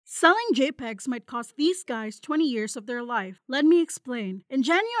Selling JPEGs might cost these guys 20 years of their life. Let me explain. In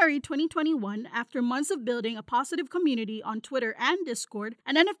January 2021, after months of building a positive community on Twitter and Discord,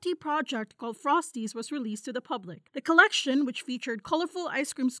 an NFT project called Frosties was released to the public. The collection, which featured colorful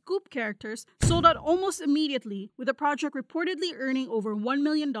ice cream scoop characters, sold out almost immediately, with the project reportedly earning over $1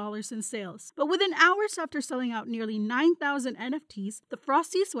 million in sales. But within hours after selling out nearly 9,000 NFTs, the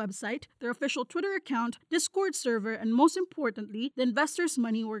Frosties website, their official Twitter account, Discord server, and most importantly, the investors'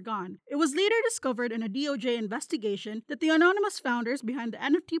 money were gone. It was later discovered in a DOJ investigation that the anonymous founders behind the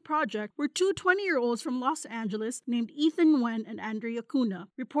NFT project were two 20-year-olds from Los Angeles named Nguyen and Andre Llacuna.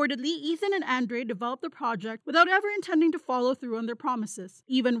 Reportedly, Ethan and Andre developed the project without ever intending to follow through on their promises.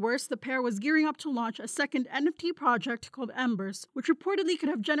 Even worse, the pair was gearing up to launch a second NFT project called Embers, which reportedly could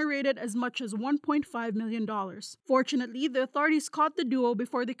have generated as much as $1.5 million. Fortunately, the authorities caught the duo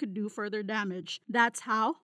before they could do further damage. That's how